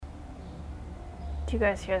Do you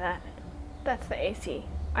guys hear that? That's the AC.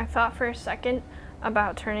 I thought for a second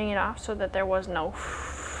about turning it off so that there was no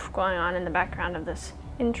going on in the background of this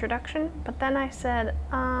introduction, but then I said,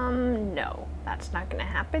 no, that's not gonna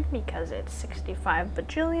happen because it's 65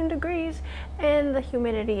 bajillion degrees and the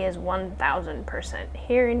humidity is 1000%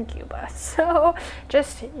 here in Cuba. So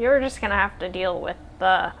you're just gonna have to deal with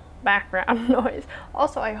the background noise.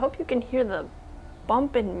 Also, I hope you can hear the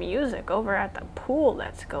bumping music over at the pool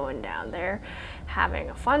that's going down there, having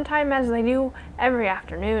a fun time as they do every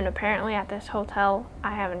afternoon apparently at this hotel.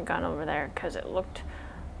 I haven't gone over there because it looked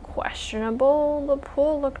questionable. The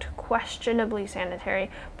pool looked questionably sanitary,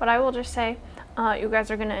 but I will just say you guys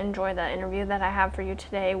are going to enjoy the interview that I have for you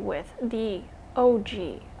today with the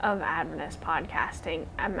OG of Adventist podcasting,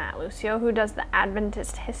 Matt Lucio, who does the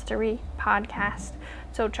Adventist History podcast.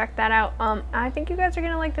 So check that out. I think you guys are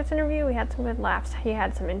going to like this interview. We had some good laughs. He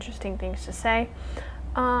had some interesting things to say.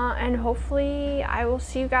 And hopefully I will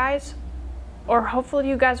see you guys, or hopefully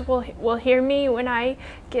you guys will hear me when I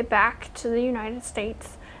get back to the United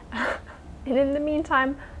States. And in the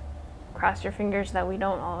meantime, cross your fingers that we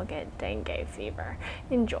don't all get dengue fever.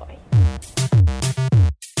 Enjoy.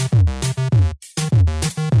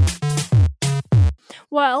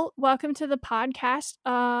 Well, welcome to the podcast.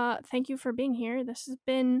 Thank you for being here. This has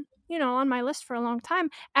been, on my list for a long time.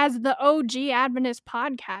 As the OG Adventist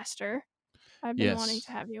podcaster, I've been wanting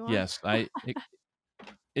to have you on. Yes,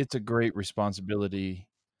 it's a great responsibility.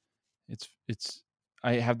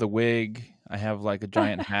 I have the wig. I have like a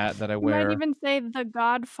giant hat that I wear. You might even say the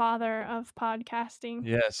godfather of podcasting.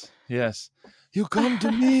 Yes. You come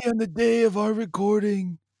to me on the day of our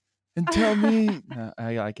recording and tell me.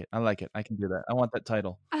 I like it. I can do that. I want that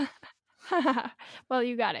title. Well,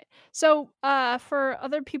 you got it. So, for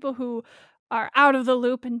other people who are out of the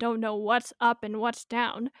loop and don't know what's up and what's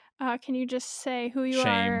down, can you just say who you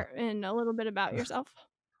are and a little bit about yourself?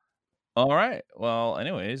 All right. Well,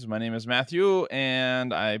 anyways, my name is Matthew,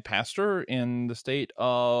 and I pastor in the state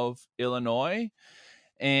of Illinois,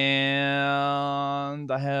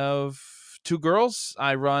 and I have 2 girls.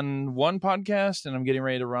 I run one podcast, and I'm getting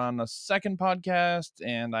ready to run a second podcast,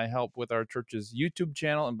 and I help with our church's YouTube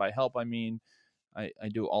channel, and by help, I mean I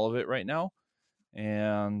do all of it right now.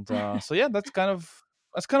 And so yeah, that's kind of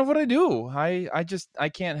what I do. I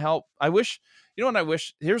can't help. I wish,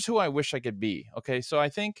 here's who I wish I could be. Okay, so I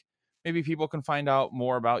think maybe people can find out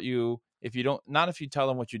more about you if you don't, not if you tell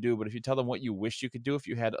them what you do, but if you tell them what you wish you could do if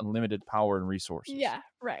you had unlimited power and resources. Yeah,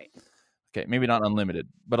 right. Okay, maybe not unlimited,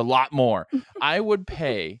 but a lot more. I would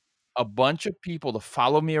pay a bunch of people to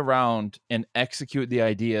follow me around and execute the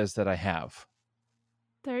ideas that I have.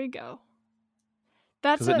 There you go.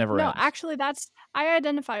 Because it never ends. Actually, I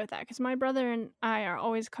identify with that because my brother and I are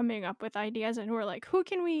always coming up with ideas, and we're like,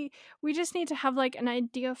 we just need to have like an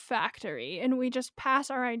idea factory, and we just pass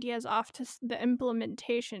our ideas off to the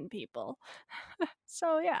implementation people.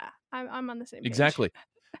 So yeah, I'm on the same page.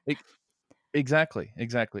 Exactly.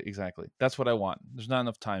 That's what I want. There's not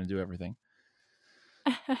enough time to do everything.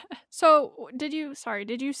 So did you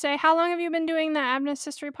say, how long have you been doing the Adventist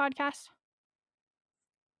History podcast?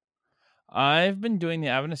 I've been doing the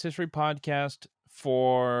Adventist History podcast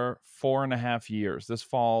for 4.5 years. This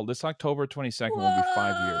October 22nd will be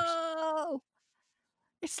 5 years.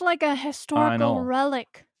 It's like a historical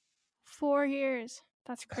relic. 4 years.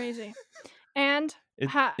 That's crazy. And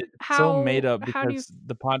it's so made up because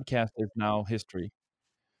the podcast is now history.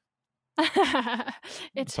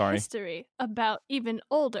 It's history about even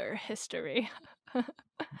older history.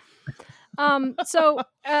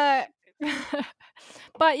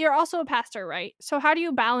 But you're also a pastor, right? So how do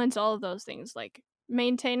you balance all of those things, like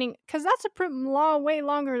maintaining, because that's a way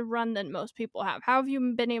longer run than most people have. How have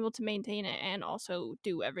you been able to maintain it and also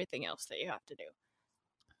do everything else that you have to do?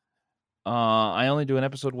 I only do an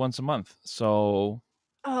episode once a month, so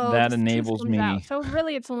that enables me. So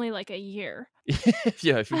really, it's only like a year.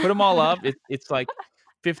 Yeah, if you put them all up, it's like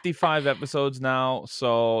 55 episodes now.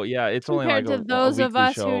 So yeah, it's only like compared to those of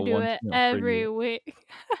us who do it every week.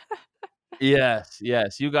 Yes.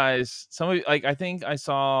 You guys, some of you, like, I think I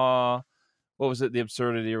saw, what was it? The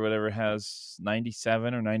Absurdity or whatever has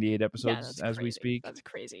 97 or 98 episodes as we speak. That's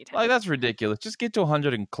crazy. Like, that's ridiculous. Just get to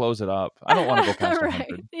 100 and close it up. I don't want to go past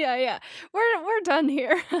 100. Yeah. We're done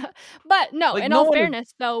here. But no, like, in all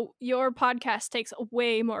fairness, though, your podcast takes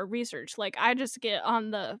way more research. Like, I just get on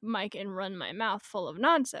the mic and run my mouth full of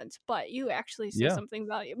nonsense, but you actually say something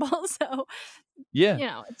valuable. So,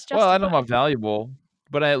 yeah, it's just. Well, I don't know about valuable,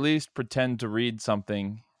 but I at least pretend to read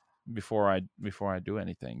something before I do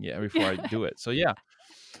anything. Yeah, before I do it. So yeah,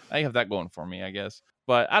 I have that going for me, I guess.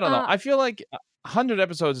 But I don't know. I feel like 100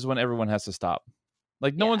 episodes is when everyone has to stop.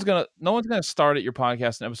 Like no one's gonna start at your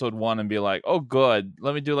podcast in episode 1 and be like, oh good,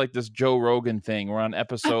 let me do like this Joe Rogan thing. We're on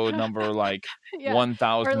episode number like Yeah. Or like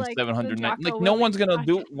the 1709. Jocko Like no one's Willink gonna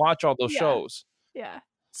podcast. watch all those Yeah. shows. Yeah.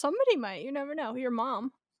 Somebody might. You never know. Your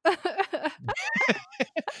mom.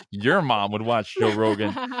 Your mom would watch Joe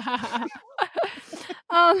Rogan.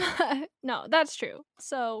 No, that's true.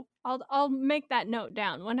 So I'll make that note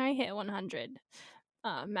down when I hit 100.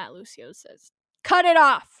 Matt Lucio says, "Cut it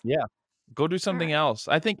off." Yeah. Go do something right. else.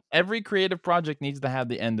 I think every creative project needs to have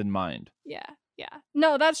the end in mind. Yeah.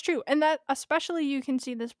 No, that's true. And that especially you can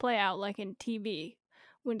see this play out like in TV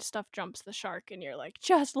when stuff jumps the shark and you're like,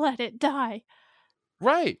 just let it die.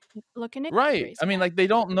 Right. Looking at Right. I mean, like they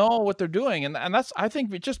don't know what they're doing, and that's I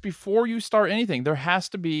think just before you start anything, there has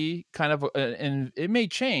to be kind of and it may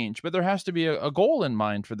change, but there has to be a goal in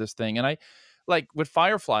mind for this thing. And I like with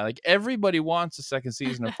Firefly, like everybody wants a second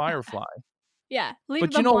season of Firefly. Yeah,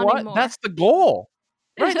 but you know what? More. That's the goal.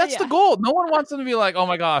 Right, that's the Yeah. goal. No one wants them to be like, "Oh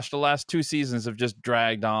my gosh, the last 2 seasons have just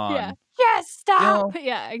dragged on." Yeah. Yes, stop. You know?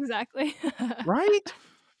 Yeah, exactly. Right?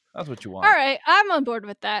 That's what you want. All right, I'm on board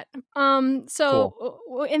with that. So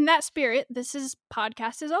in that spirit, this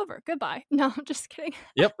podcast is over. Goodbye. No, I'm just kidding.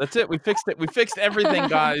 Yep, that's it. We fixed it. We fixed everything,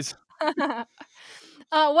 guys.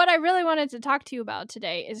 What I really wanted to talk to you about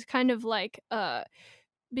today is kind of like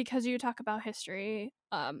because you talk about history,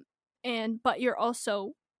 but you're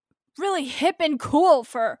also really hip and cool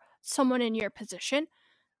for someone in your position.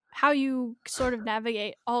 How you sort of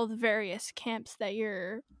navigate all the various camps that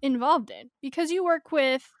you're involved in, because you work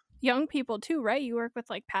with young people too, right? You work with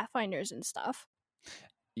like Pathfinders and stuff.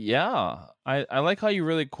 Yeah, I like how you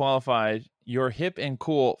really qualified you're hip and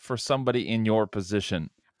cool for somebody in your position.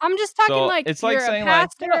 I'm just talking So like it's you're like a saying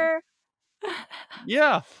pastor. like,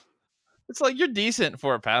 yeah, it's like you're decent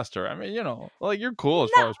for a pastor. I mean, like you're cool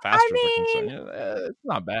as No, far as pastors I mean, are concerned. It's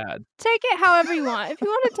not bad. Take it however you want. If you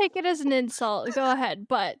want to take it as an insult, go ahead.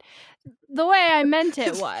 But the way I meant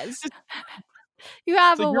it was, you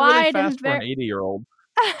have So a you're wide really fast and for an very 80-year-old.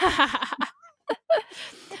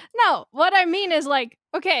 No, what I mean is like,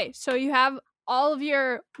 okay, so you have all of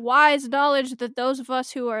your wise knowledge that those of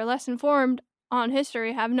us who are less informed on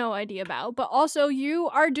history have no idea about, but also you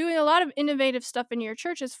are doing a lot of innovative stuff in your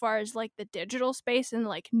church as far as like the digital space and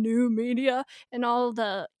like new media and all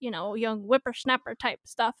the, young whippersnapper type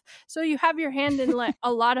stuff. So you have your hand in like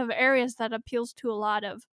a lot of areas that appeals to a lot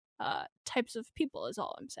of types of people is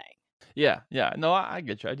all I'm saying. Yeah. No, I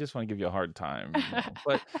get you. I just want to give you a hard time.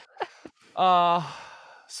 But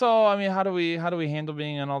so I mean, how do we handle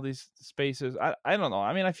being in all these spaces? I don't know.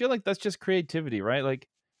 I mean, I feel like that's just creativity, right? Like,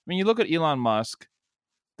 I mean, you look at Elon Musk,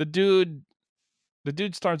 the dude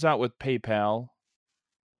starts out with PayPal.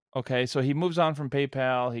 Okay, so he moves on from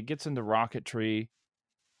PayPal, he gets into rocketry,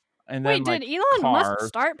 and then Wait, did Elon Musk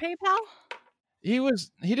start PayPal? He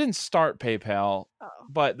didn't start PayPal,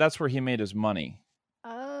 but that's where he made his money.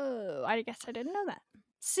 Oh, I guess I didn't know that.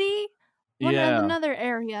 See, another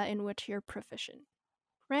area in which you're proficient.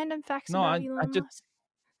 Random facts about Elon Musk.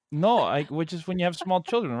 No, which is when you have small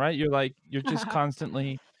children, right? You're just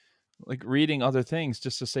constantly like reading other things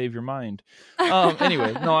just to save your mind.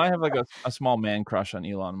 Anyway, no, I have like a small man crush on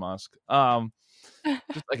Elon Musk.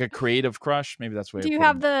 Just like a creative crush. Maybe that's the way. Do you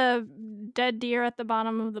have the dead deer at the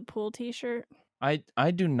bottom of the pool T-shirt? I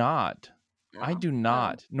do not. No. I do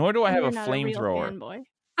not. Nor do I have a flamethrower.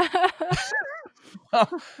 Well,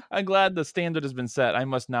 I'm glad the standard has been set. I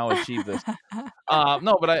must now achieve this.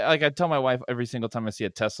 No, but I tell my wife every single time I see a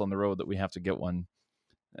Tesla on the road that we have to get one.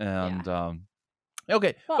 And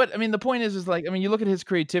okay, well, but I mean the point is like, I mean, you look at his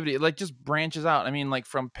creativity, it like just branches out. I mean, like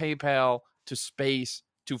from PayPal to space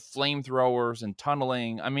to flamethrowers and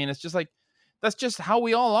tunneling. I mean, it's just like that's just how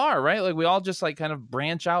we all are, right? Like we all just like kind of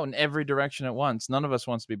branch out in every direction at once. None of us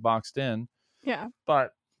wants to be boxed in. Yeah.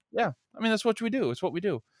 But yeah, I mean that's what we do. It's what we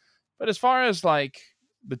do. But as far as like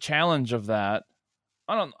the challenge of that,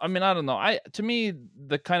 I don't know. To me,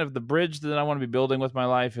 the kind of the bridge that I want to be building with my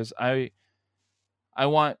life is I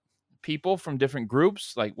want people from different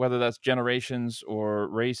groups, like whether that's generations or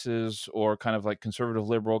races or kind of like conservative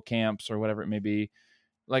liberal camps or whatever it may be.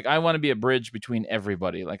 Like I want to be a bridge between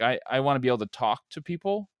everybody. Like I want to be able to talk to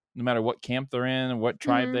people no matter what camp they're in, what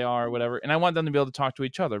tribe they are, or whatever. And I want them to be able to talk to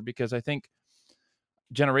each other because I think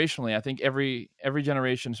generationally, I think every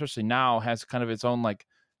generation, especially now, has kind of its own like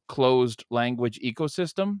closed language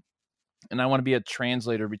ecosystem. And I want to be a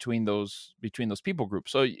translator between those people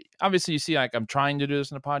groups. So obviously you see, like I'm trying to do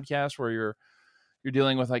this in a podcast where you're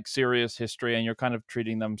dealing with like serious history and you're kind of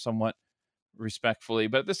treating them somewhat respectfully,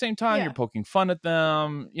 but at the same time you're poking fun at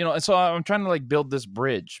them, and so I'm trying to like build this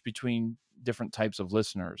bridge between different types of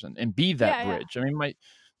listeners and be that bridge. I mean,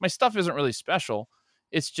 my stuff isn't really special.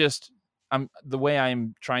 It's just the way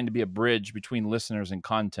I'm trying to be a bridge between listeners and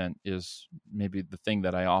content is maybe the thing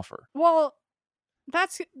that I offer. Well,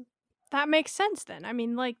 that makes sense then. I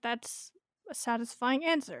mean, like, that's a satisfying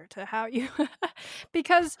answer to how you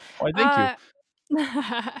because Why, thank you.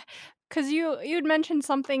 because you'd mentioned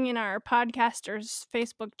something in our podcasters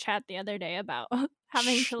Facebook chat the other day about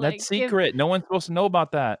having Shh, to that's like give secret. No one's supposed to know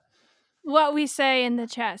about that. what we say in the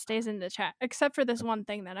chat stays in the chat, except for this one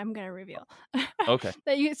thing that I'm gonna reveal. Okay.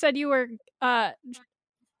 That you said you were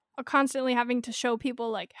constantly having to show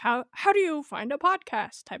people like how do you find a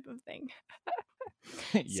podcast type of thing.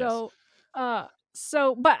 Yes.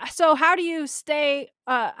 So how do you stay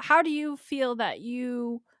how do you feel that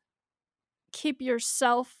you keep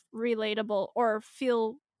yourself relatable or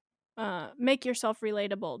feel make yourself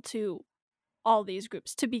relatable to all these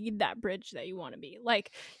groups to be that bridge that you want to be?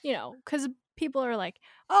 Like, you know, cuz people are like,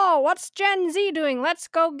 "Oh, what's Gen Z doing? Let's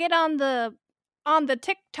go get on the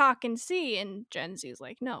TikTok and see." And Gen Z is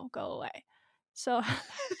like, "No, go away." So,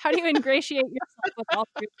 how do you ingratiate yourself with all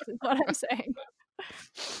groups is what I'm saying.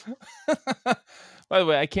 By the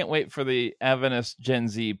way, I can't wait for the Avenus Gen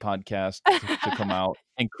Z podcast to come out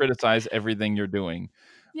and criticize everything you're doing.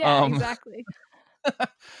 Yeah, exactly.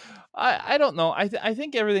 I don't know. I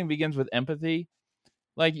think everything begins with empathy.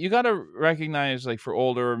 Like, you got to recognize, like, for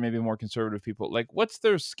older, maybe more conservative people, like, what's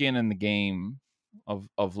their skin in the game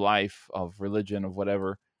of life, of religion, of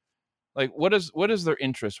whatever. Like, what is their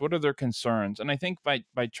interest? What are their concerns? And I think by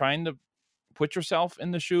trying to put yourself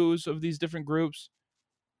in the shoes of these different groups,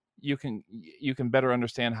 you can better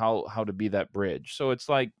understand how to be that bridge. So it's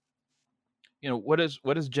like, what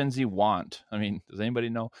does Gen Z want? I mean, does anybody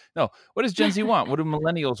know? No. What does Gen Z want? What do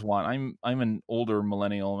millennials want? I'm an older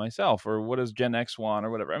millennial myself. Or what does Gen X want,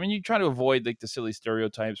 or whatever? I mean, you try to avoid like the silly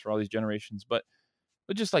stereotypes for all these generations, but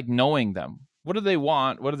just like knowing them. What do they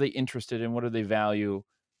want? What are they interested in? What do they value?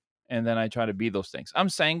 And then I try to be those things. I'm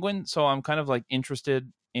sanguine, so I'm kind of like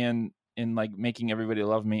interested in like making everybody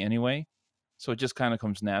love me anyway. So it just kind of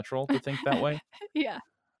comes natural to think that way. Yeah.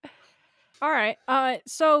 All right.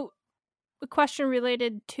 So a question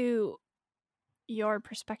related to your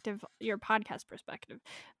perspective, your podcast perspective,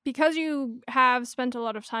 because you have spent a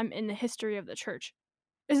lot of time in the history of the church.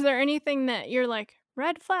 Is there anything that you're like,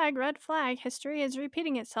 red flag, history is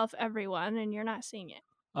repeating itself, everyone, and you're not seeing it?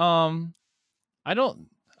 I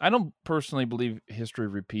don't personally believe history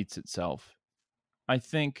repeats itself. I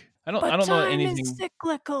think I don't know anything. Time is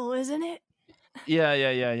cyclical, isn't it?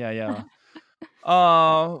 Yeah.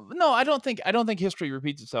 No, I don't think history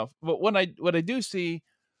repeats itself. But what I do see,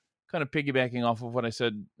 kind of piggybacking off of what I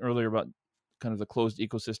said earlier about kind of the closed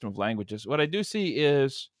ecosystem of languages, what I do see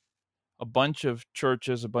is a bunch of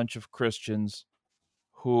churches, a bunch of Christians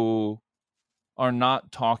who are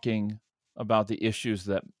not talking about the issues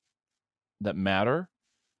that matter.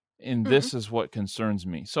 And this is what concerns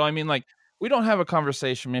me. So, I mean, like, we don't have a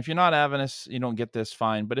conversation. I mean, if you're not Adventist, you don't get this,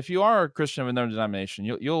 fine. But if you are a Christian of another denomination,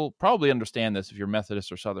 you'll probably understand this if you're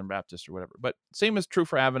Methodist or Southern Baptist or whatever. But same is true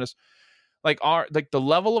for Adventists. Like, the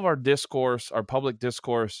level of our discourse, our public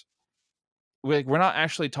discourse, we're not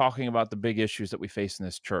actually talking about the big issues that we face in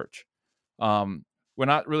this church. We're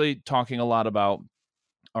not really talking a lot about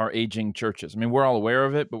our aging churches. I mean, we're all aware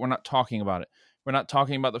of it, but we're not talking about it. We're not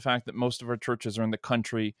talking about the fact that most of our churches are in the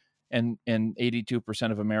country, and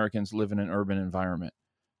 82% of Americans live in an urban environment.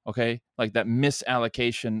 Okay? Like, that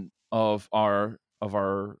misallocation of our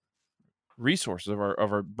resources, of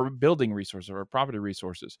our building resources, of our property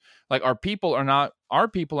resources. Like, our people are not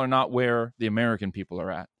where the American people are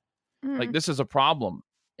at. Like, this is a problem.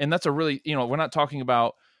 And that's a really, we're not talking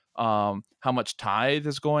about how much tithe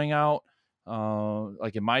is going out.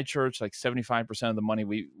 Like in my church, like 75% of the money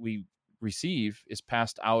we receive is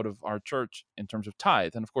passed out of our church in terms of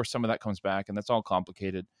tithe. And of course, some of that comes back, and that's all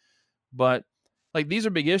complicated. But like, these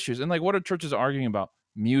are big issues. And like, what are churches arguing about?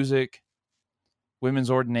 Music,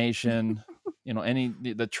 women's ordination,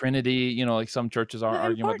 the Trinity, like some churches are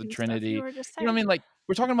arguing about the Trinity. I mean, like,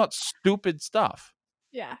 we're talking about stupid stuff.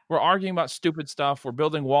 Yeah. We're arguing about stupid stuff. We're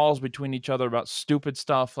building walls between each other about stupid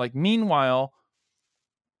stuff. Like, meanwhile,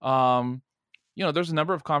 there's a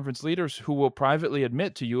number of conference leaders who will privately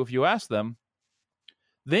admit to you, if you ask them,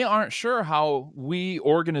 they aren't sure how we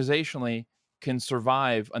organizationally can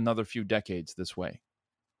survive another few decades this way.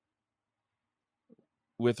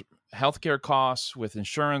 With healthcare costs, with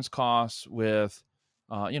insurance costs, with,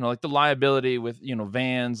 like the liability with,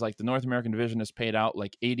 vans, like the North American division has paid out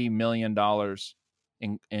like $80 million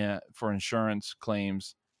for insurance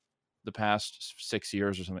claims the past 6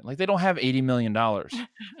 years or something. Like, they don't have $80 million,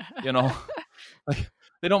 like,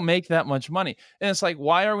 They don't make that much money. And it's like,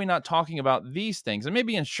 why are we not talking about these things? And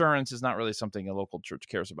maybe insurance is not really something a local church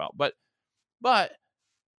cares about, but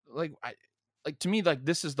like, like to me, like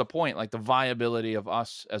this is the point, like the viability of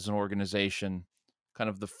us as an organization, kind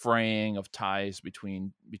of the fraying of ties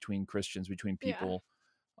between Christians, between people,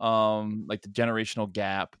 like the generational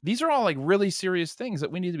gap. These are all like really serious things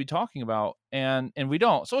that we need to be talking about, and we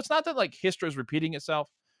don't. So it's not that like history is repeating itself.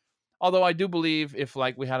 Although I do believe if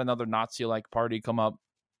like we had another Nazi-like party come up,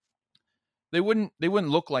 they wouldn't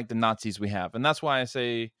look like the Nazis we have. And that's why I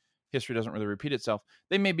say history doesn't really repeat itself.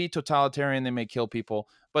 They may be totalitarian, they may kill people,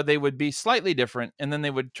 but they would be slightly different, and then they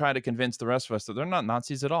would try to convince the rest of us that they're not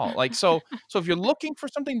Nazis at all. Like so if you're looking for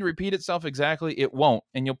something to repeat itself exactly, it won't,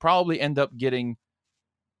 and you'll probably end up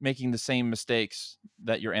making the same mistakes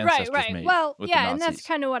that your ancestors made. Well, with yeah, the and that's Nazis.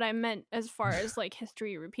 kind of what I meant as far as like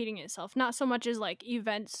history repeating itself. Not so much as like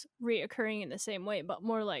events reoccurring in the same way, but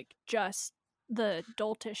more like just the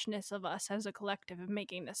doltishness of us as a collective of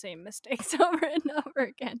making the same mistakes over and over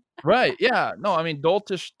again. Right. Yeah. No, I mean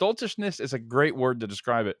doltishness is a great word to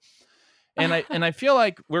describe it. And I feel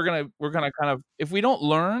like we're gonna kind of, if we don't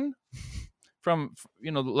learn from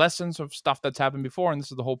lessons of stuff that's happened before, and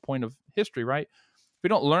this is the whole point of history, right? If we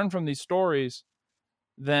don't learn from these stories,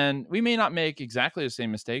 then we may not make exactly the same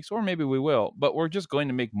mistakes, or maybe we will, but we're just going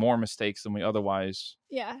to make more mistakes than we otherwise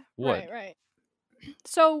would. Right.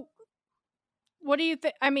 So what do you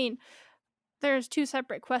think? I mean, there's two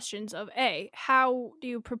separate questions of A, how do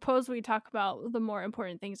you propose we talk about the more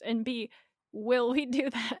important things, and B, will we do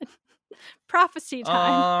that? Prophecy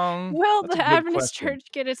time. Will the Adventist Church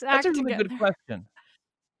get its act together? That's a really good question.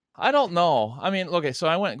 I don't know. I mean, okay, so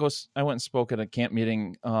I went and spoke at a camp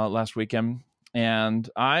meeting last weekend, and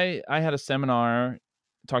I had a seminar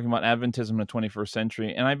talking about Adventism in the 21st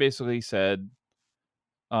century, and I basically said,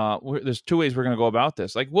 there's two ways we're going to go about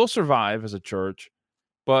this. Like, we'll survive as a church,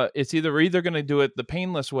 but it's we're either going to do it the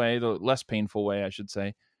painless way, the less painful way, I should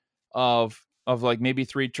say, of like maybe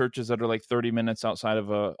 3 churches that are like 30 minutes outside of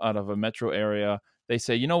a metro area. They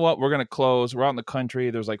say, you know what, we're going to close. We're out in the country.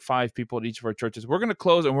 There's like 5 people at each of our churches. We're going to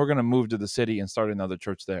close, and we're going to move to the city and start another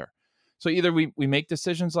church there. So either we make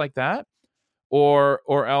decisions like that, or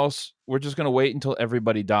else we're just going to wait until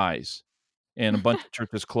everybody dies and a bunch of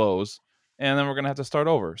churches close, and then we're going to have to start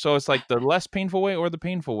over. So it's like the less painful way or the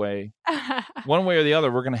painful way. One way or the other,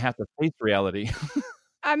 we're going to have to face reality.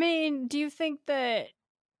 I mean, do you think that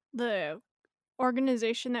the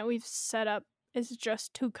organization that we've set up is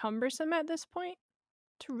just too cumbersome at this point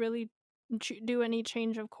to really do any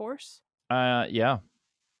change of course? Yeah,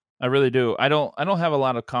 I really do. I don't have a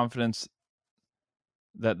lot of confidence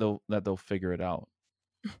that they'll figure it out.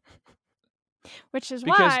 Which is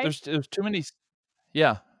because why there's too many.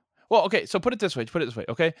 Yeah. Well, okay. So put it this way.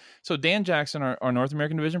 Okay. So Dan Jackson, our North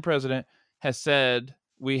American Division president, has said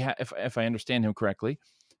if I understand him correctly,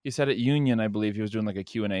 he said at Union, I believe he was doing like a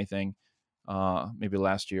Q&A thing, maybe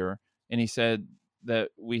last year, and he said that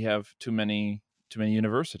we have too many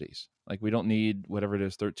universities. Like, we don't need whatever it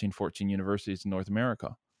is, 13, 14 universities in North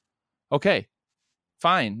America. Okay,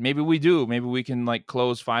 fine. Maybe we do. Maybe we can like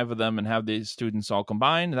close 5 of them and have these students all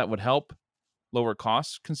combined. That would help lower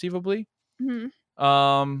costs conceivably.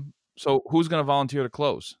 Mm-hmm. So who's going to volunteer to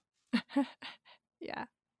close? Yeah.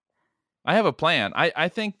 I have a plan. I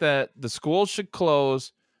think that the schools should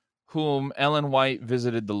close whom Ellen White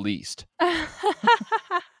visited the least.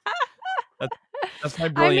 That's my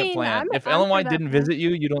brilliant plan. If Ellen White didn't visit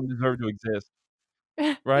you, you don't deserve to exist.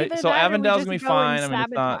 Right? Either so Avondale's going to be fine. I mean,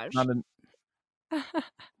 it's not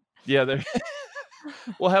yeah,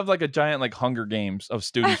 we'll have like a giant like Hunger Games of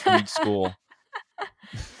students from each school.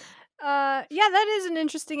 Yeah, that is an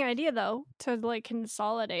interesting idea though, to like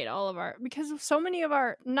consolidate all of because so many of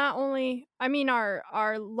our, not only, I mean, our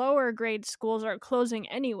lower grade schools are closing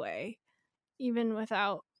anyway, even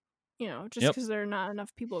without, just because there are not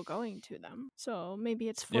enough people going to them. So maybe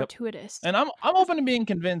it's fortuitous. And I'm open to being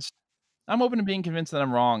convinced. I'm open to being convinced that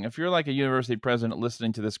I'm wrong. If you're like a university president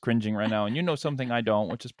listening to this cringing right now, and you know something I don't,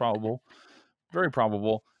 which is probable, very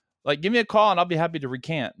probable, like give me a call and I'll be happy to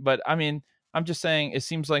recant. But I mean, I'm just saying, it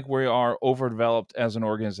seems like we are overdeveloped as an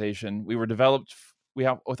organization. We were developed,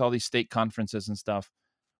 with all these state conferences and stuff.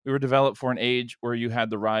 We were developed for an age where you had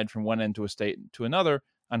the ride from one end to a state to another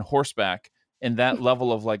on horseback, and that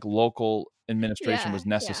level of like local administration was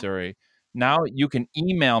necessary. Yeah. Now you can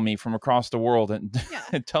email me from across the world and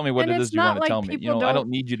tell me what it is you want to tell me. I don't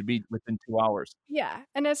need you to be within 2 hours. Yeah,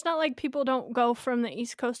 and it's not like people don't go from the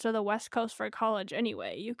East Coast to the West Coast for college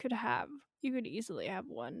anyway. You could easily have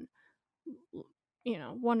one.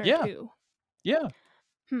 1 or 2. Yeah.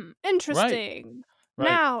 Interesting. Right.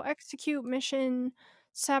 Now, execute mission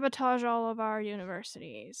sabotage all of our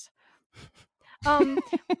universities. Um,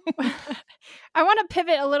 I want to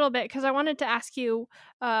pivot a little bit because I wanted to ask you,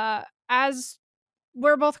 as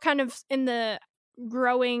we're both kind of in the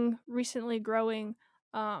recently growing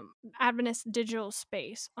Adventist digital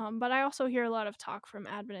space, but I also hear a lot of talk from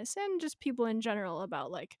Adventists and just people in general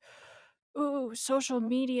about like, ooh, social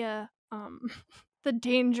media, the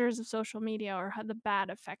dangers of social media or how the bad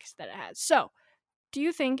effects that it has. So, do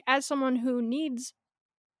you think, as someone who needs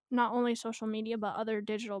not only social media but other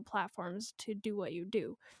digital platforms to do what you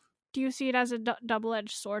do you see it as a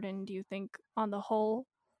double-edged sword? And do you think, on the whole,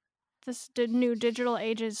 this new digital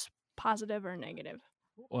age is positive or negative?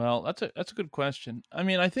 Well, that's a good question. I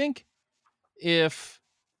mean, I think if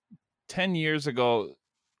 10 years ago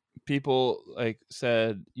people like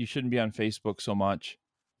said you shouldn't be on Facebook so much,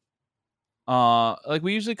 like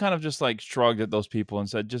we usually kind of just like shrugged at those people and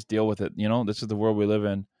said just deal with it, this is the world we live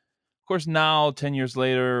in. Of course, now 10 years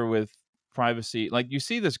later with privacy, like you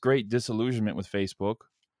see this great disillusionment with Facebook.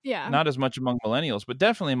 Yeah. Not as much among millennials, but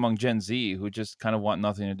definitely among Gen Z who just kind of want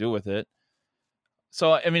nothing to do with it.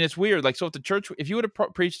 So, I mean, it's weird. Like, so if you would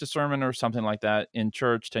have preached a sermon or something like that in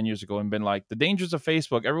church 10 years ago and been like, the dangers of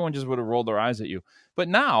Facebook, everyone just would have rolled their eyes at you. But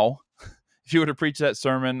now, if you would have preached that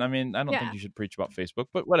sermon, I mean, I don't think you should preach about Facebook,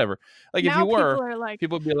 but whatever. Like, now if you were, people are like,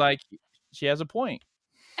 people would be like, she has a point.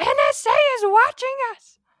 NSA is watching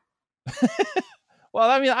us. Well,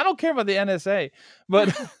 I mean, I don't care about the NSA,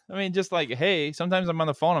 but I mean, just like, hey, sometimes I'm on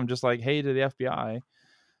the phone, I'm just like, hey to the FBI.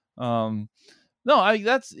 No,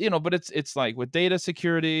 that's, but it's like with data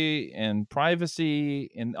security and privacy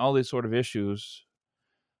and all these sort of issues,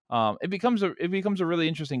 it becomes a really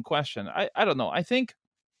interesting question. I don't know. I think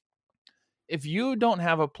if you don't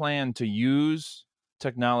have a plan to use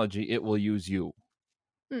technology, it will use you.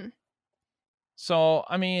 So,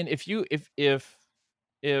 I mean,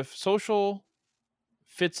 if social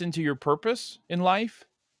fits into your purpose in life,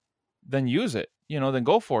 then use it. Then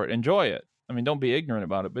go for it. Enjoy it. I mean, don't be ignorant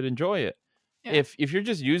about it, but enjoy it. Yeah. If you're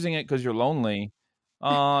just using it because you're lonely,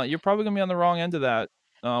 you're probably gonna be on the wrong end of that.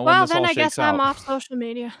 Well, then I guess I'm off social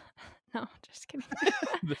media. No, just kidding.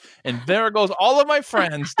 And there goes all of my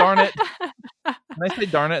friends. Darn it! Can I say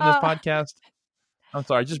 "darn it" in this podcast? I'm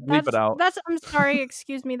sorry. Just bleep it out. I'm sorry.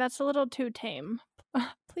 Excuse me. That's a little too tame.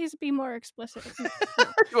 Please be more explicit.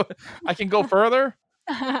 I can go further,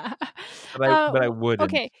 but I wouldn't.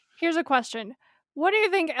 Okay. Here's a question. What do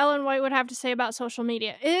you think Ellen White would have to say about social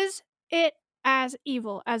media? Is it as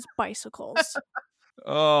evil as bicycles?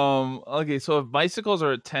 Okay, so if bicycles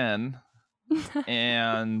are a 10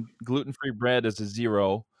 and gluten-free bread is a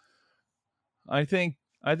 0, I think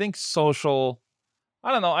social,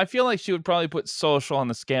 I don't know, I feel like she would probably put social on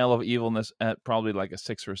the scale of evilness at probably like a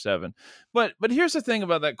 6 or 7. But here's the thing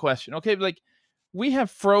about that question. Okay, like we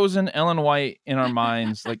have frozen Ellen White in our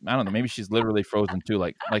minds. Like, I don't know, maybe she's literally frozen too.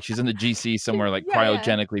 Like she's in the GC somewhere, like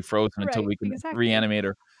cryogenically frozen until we can reanimate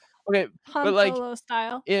her. Okay, but like Solo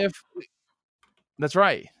style. That's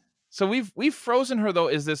right. So we've frozen her though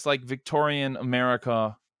as this like Victorian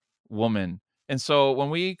America woman. And so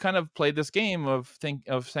when we kind of played this game of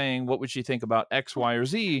saying what would she think about X, Y, or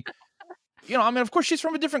Z, I mean, of course she's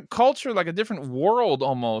from a different culture, like a different world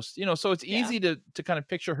almost, so it's easy to kind of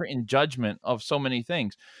picture her in judgment of so many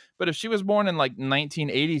things. But if she was born in like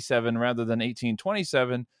 1987 rather than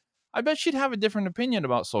 1827, I bet she'd have a different opinion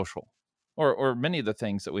about social. Or many of the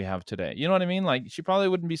things that we have today. You know what I mean? Like she probably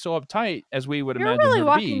wouldn't be so uptight as we would imagine really her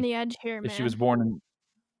walking to be the edge here, man. if she was born in.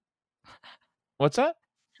 What's that?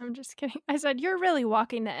 I'm just kidding. I said you're really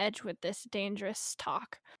walking the edge with this dangerous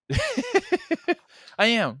talk. I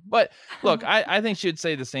am, but look, I think she would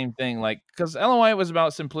say the same thing, like because Ellen White was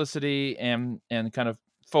about simplicity and kind of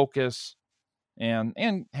focus and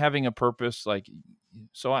having a purpose. Like,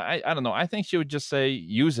 so I don't know. I think she would just say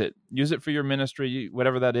use it for your ministry,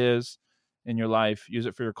 whatever that is in your life. Use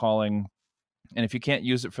it for your calling, and if you can't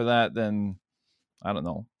use it for that, then I don't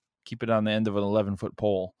know. Keep it on the end of an 11-foot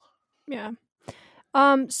pole. Yeah.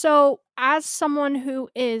 So as someone who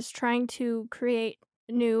is trying to create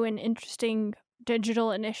new and interesting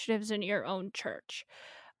digital initiatives in your own church,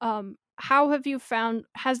 how have you found,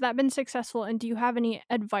 has that been successful? And do you have any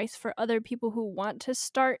advice for other people who want to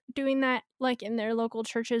start doing that, like in their local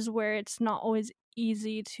churches where it's not always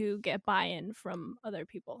easy to get buy-in from other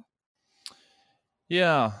people?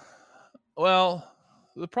 Yeah. Well,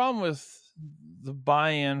 the problem with the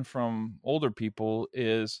buy-in from older people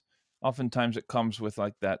is oftentimes it comes with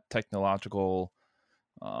like that technological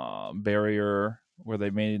barrier where they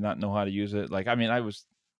may not know how to use it. Like, I mean,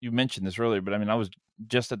 you mentioned this earlier, but I mean, I was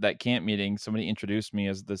just at that camp meeting. Somebody introduced me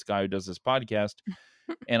as this guy who does this podcast.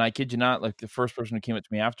 And I kid you not, like the first person who came up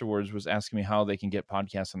to me afterwards was asking me how they can get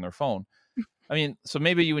podcasts on their phone. I mean, so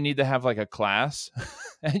maybe you would need to have like a class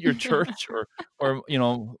at your church or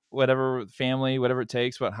whatever, family, whatever it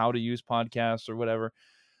takes, about how to use podcasts or whatever.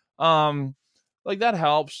 Like that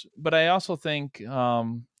helps, but I also think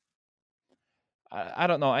I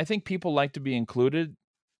don't know. I think people like to be included,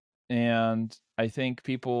 and I think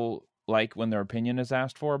people like when their opinion is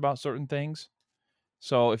asked for about certain things.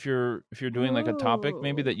 So if you're doing like a topic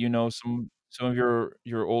maybe Ooh. that some of your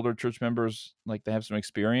older church members, like they have some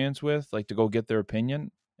experience with, like to go get their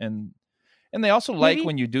opinion, and they also like Maybe.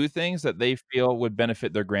 when you do things that they feel would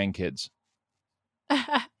benefit their grandkids.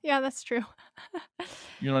 Yeah, that's true.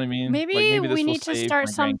 You know what I mean? Like Maybe maybe we this will need to save start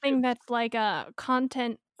my grandkids. something that's like a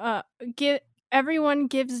content get everyone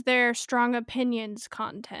gives their strong opinions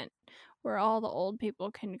content where all the old people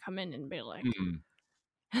can come in and be like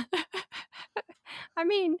Hmm. I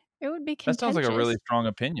mean, it would be That sounds like a really contentious. strong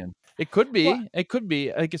opinion. It could What? be. It could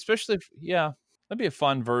be. Like especially if yeah, that'd be a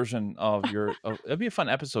fun version of that'd be a fun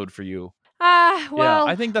episode for you. Yeah, I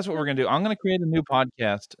Well, think that's what we're gonna do. I'm gonna create a new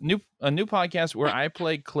podcast, a new podcast where I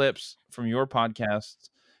play clips from your podcasts,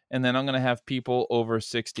 and then I'm gonna have people over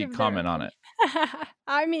 60 give their comment on opinion. it.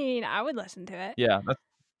 I mean, I would listen to it. Yeah, To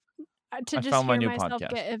I just found my hear new myself podcast.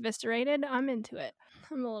 get eviscerated, I'm into it.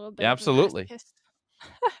 I'm a little bit Yeah, of a absolutely. masochist.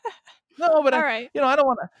 No, but All right. I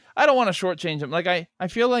don't wanna shortchange them. Like I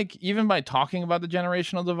feel like even by talking about the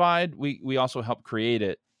generational divide, we also help create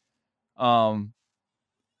it. Um,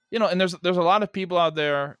 and there's a lot of people out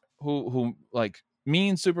there who like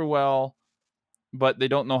mean super well, but they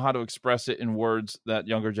don't know how to express it in words that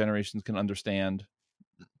younger generations can understand.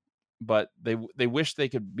 But they wish they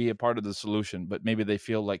could be a part of the solution, but maybe they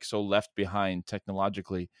feel like so left behind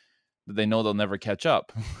technologically that they know they'll never catch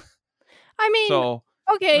up. I mean, So,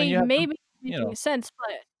 I mean, okay, you have to, maybe you making know, sense,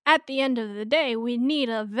 but at the end of the day, we need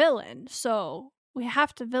a villain, so we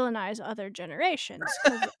have to villainize other generations,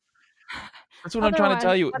 because that's what I'm trying to otherwise,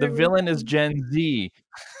 tell you. what The are we villain is doing? Gen Z.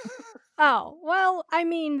 Oh, well, I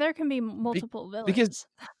mean, there can be Be- multiple because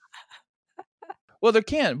villains. well, there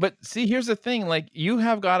can, but see, here's the thing: like, you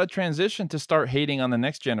have got to transition to start hating on the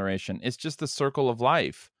next generation. It's just the circle of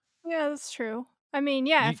life. Yeah, that's true. I mean,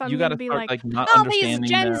 yeah, if You I'm got gonna to be start like, like not "All these understanding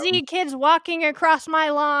Gen them. Z kids walking across my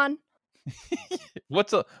lawn."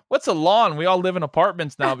 What's a lawn? We all live in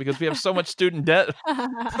apartments now because we have so much student debt.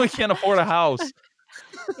 We can't afford a house.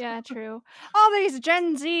 Yeah, true. All these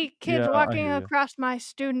Gen Z kids Yeah, I walking hear you. across my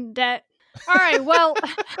student debt. All right, well,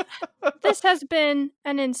 this has been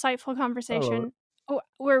an insightful I love it. conversation. Oh,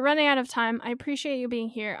 we're running out of time. I appreciate you being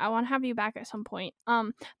here. I want to have you back at some point.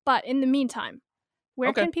 But in the meantime, where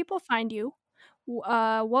Okay. can people find you?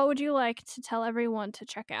 What would you like to tell everyone to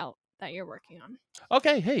check out that you're working on?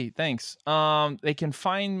 Okay. Hey, thanks. They can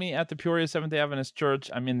find me at the Peoria Seventh Day Adventist Church.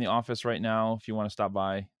 I'm in the office right now. If you want to stop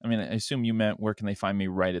by, I mean, I assume you meant where can they find me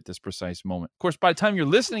right at this precise moment. Of course, by the time you're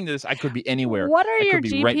listening to this, I could be anywhere. What are I your could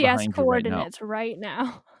be right GPS behind you right now. coordinates right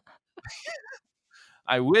now?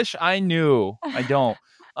 I wish I knew. I don't.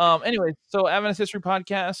 Anyway, so Adventist History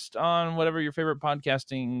Podcast on whatever your favorite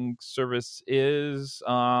podcasting service is.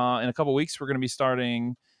 In a couple weeks, we're going to be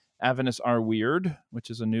starting Adventists Are Weird, which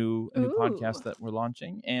is a new podcast Ooh. that we're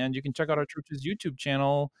launching, and you can check out our church's YouTube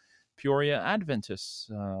channel, Peoria Adventists.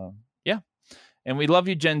 Yeah, and we love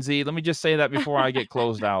you, Gen Z. Let me just say that before I get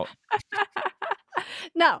closed out.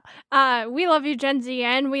 No, we love you, Gen Z,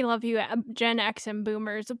 and we love you, Gen X and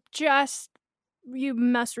Boomers. Just you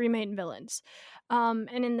must remain villains. And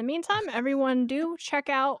in the meantime, everyone do check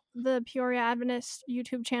out the Peoria Adventist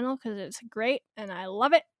YouTube channel because it's great and I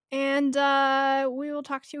love it. And we will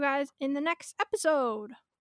talk to you guys in the next episode.